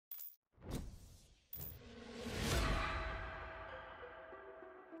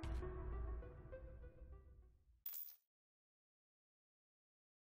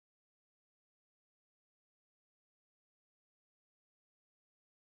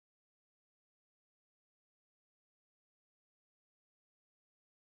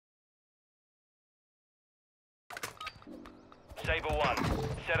Saber 1,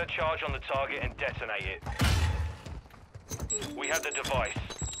 set a charge on the target and detonate it. We have the device.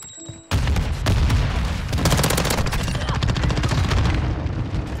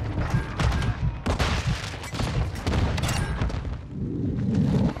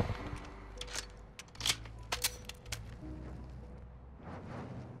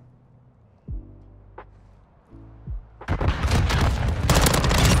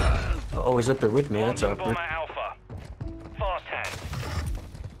 Oh, he's up there with me. That's Bomber awkward. Alpha. Fast hands.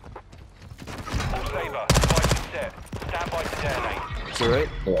 All Saber, device is set. Stand by to detonate. It's alright.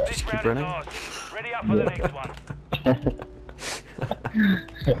 Yeah. This Just keep round running. is ours. Ready up for the next one.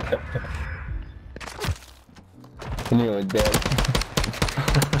 Nearly dead.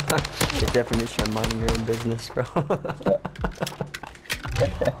 The definition of minding your own business, bro.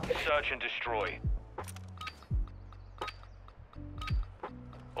 Search and destroy.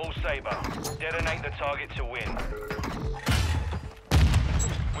 All Saber, detonate the target to win.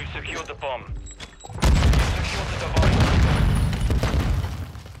 We've secured the bomb. We've secured the device.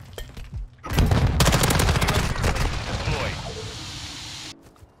 Deploy.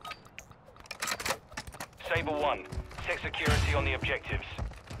 Saber 1, set security on the objectives.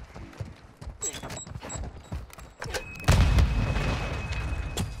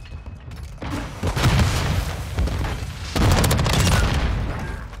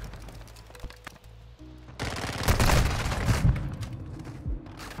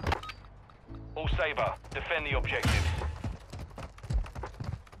 All Saber, defend the objectives.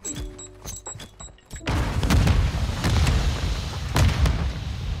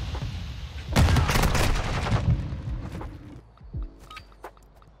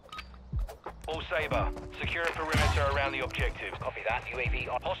 All Saber, secure a perimeter around the objectives. Copy that, UAV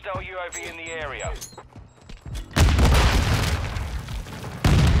on. Hostile UAV in the area.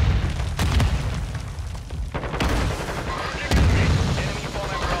 Enemy bomb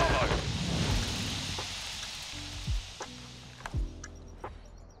at Bravo.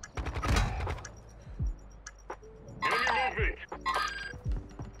 Enemy movement.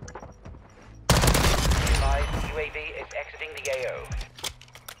 Live UAV is exiting the AO.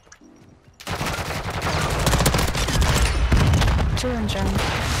 Children.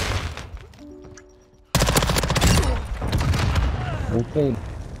 Okay.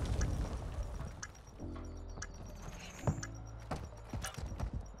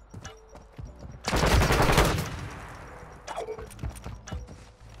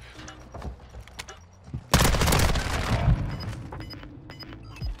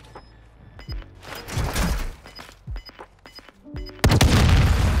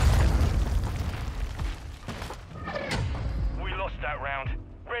 We lost that round.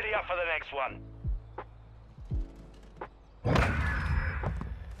 Ready up for the next one.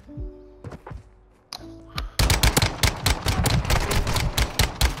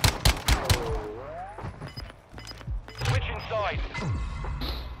 Switch inside.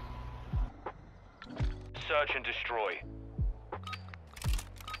 Search and destroy.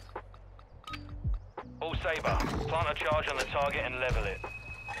 All Saber, plant a charge on the target and level it.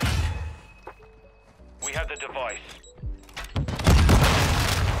 We have the device.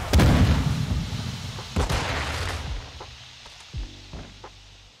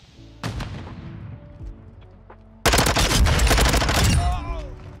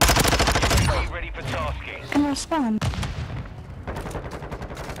 UAV ready for tasking. Can respond.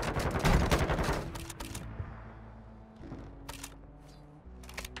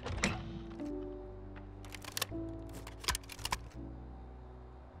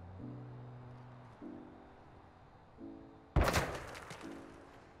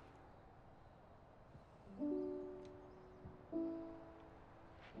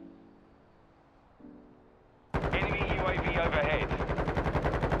 Enemy UAV overhead.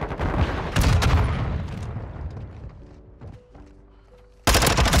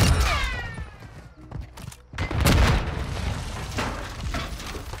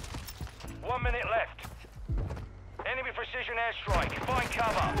 One minute left. Enemy precision airstrike. Find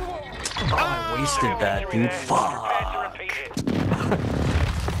cover. Oh, I wasted that, dude. Prepare to Fuck. repeat it.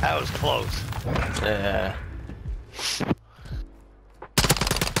 That was close. Yeah.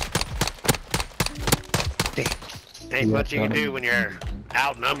 Ain't much you can do when you're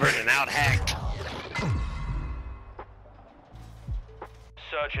outnumbered and out-hacked.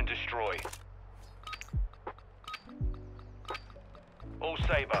 Search and destroy. All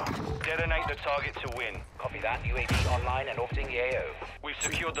Saber, detonate the target to win. Copy that, UAV online and orbiting the AO. We've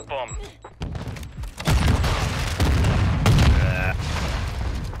secured the bomb.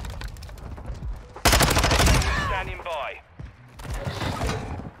 Standing by.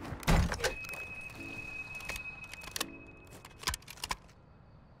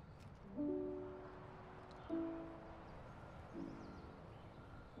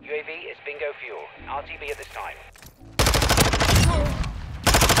 UAV is bingo fuel. RTB at this time.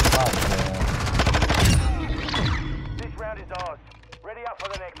 This round is ours. Ready up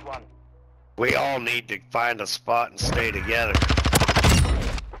for the next one. We all need to find a spot and stay together.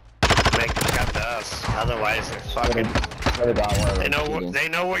 Make them come to us. Otherwise, they're fucking. They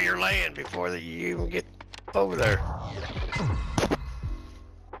know where you're laying before you even get over there.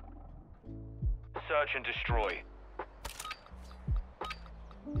 Search and destroy.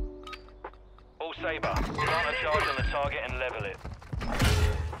 All Saber, plant a charge on the target and level it.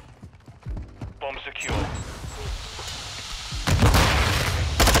 Bomb secure.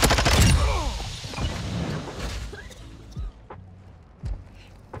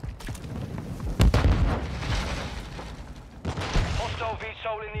 Hostile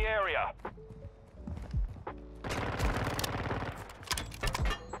VSOL in the area.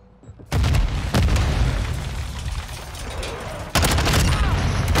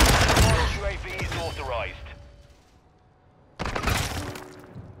 UAV is authorized.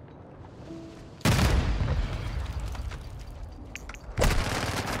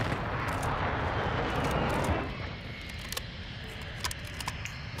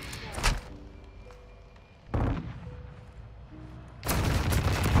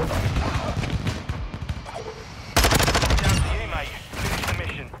 Down to you, mate. Finish the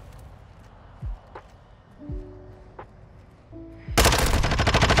mission.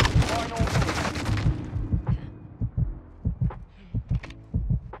 Final.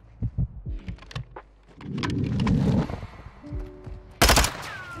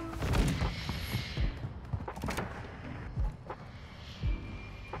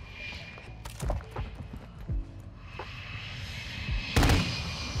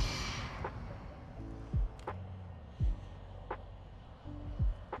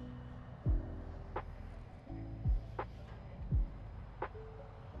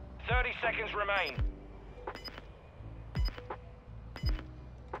 Seconds remain.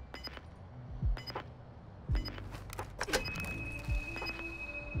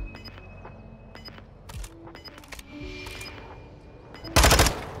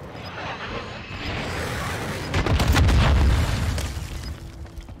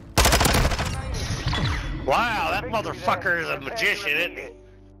 Wow, that motherfucker is a magician, isn't he?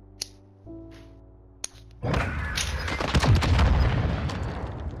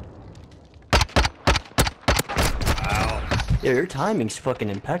 Yeah, your timing's fucking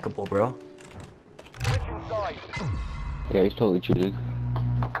impeccable, bro. Switch inside. Yeah, he's totally cheated.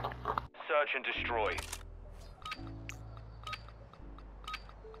 Search and destroy.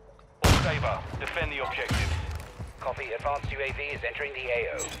 All Saber, defend the objectives. Copy. Advanced UAV is entering the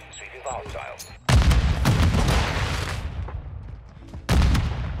AO. Sweeping for hostiles.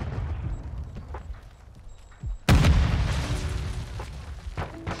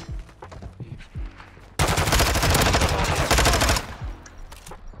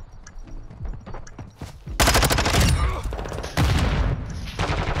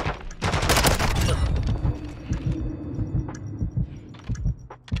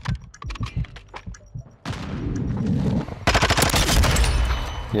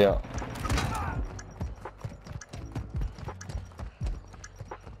 Yeah.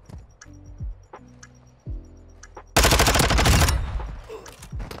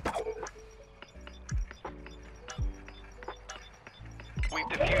 We've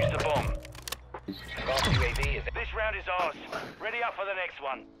defused the bomb. Advanced UAV is... This round is ours. Ready up for the next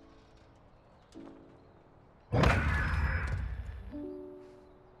one.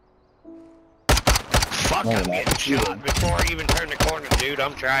 Fuck, I'm getting shot before I even turn the corner, dude.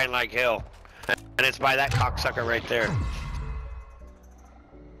 I'm trying like hell. And it's by that cocksucker right there.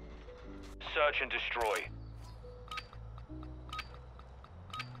 Search and destroy.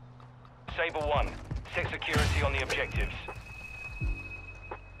 Saber 1, set security on the objectives.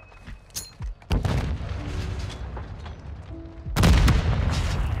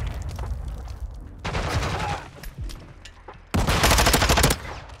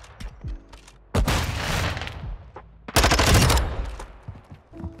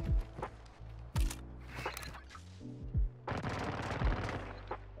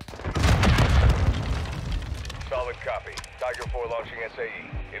 Solid copy. Tiger 4 launching SAE.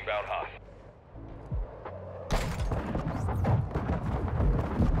 Inbound hot.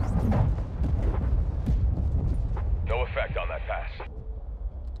 No effect on that pass.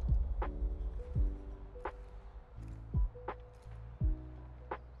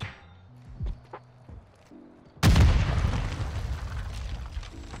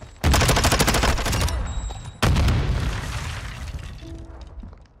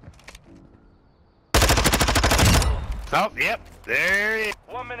 Oh, yep, there it is.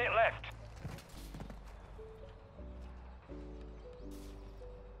 One 1 minute left.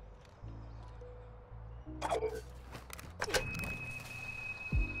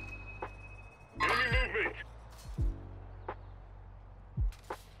 Enemy movement.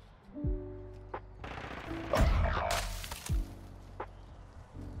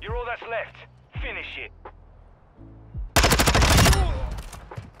 You're all that's left. Finish it.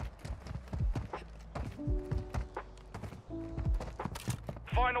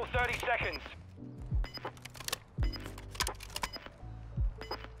 Final 30 seconds.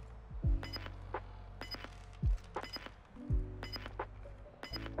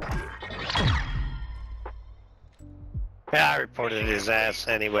 Yeah, I reported his ass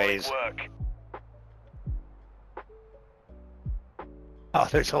anyways. Solid work. Oh,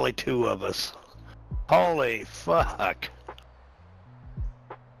 there's only 2 of us. Holy fuck.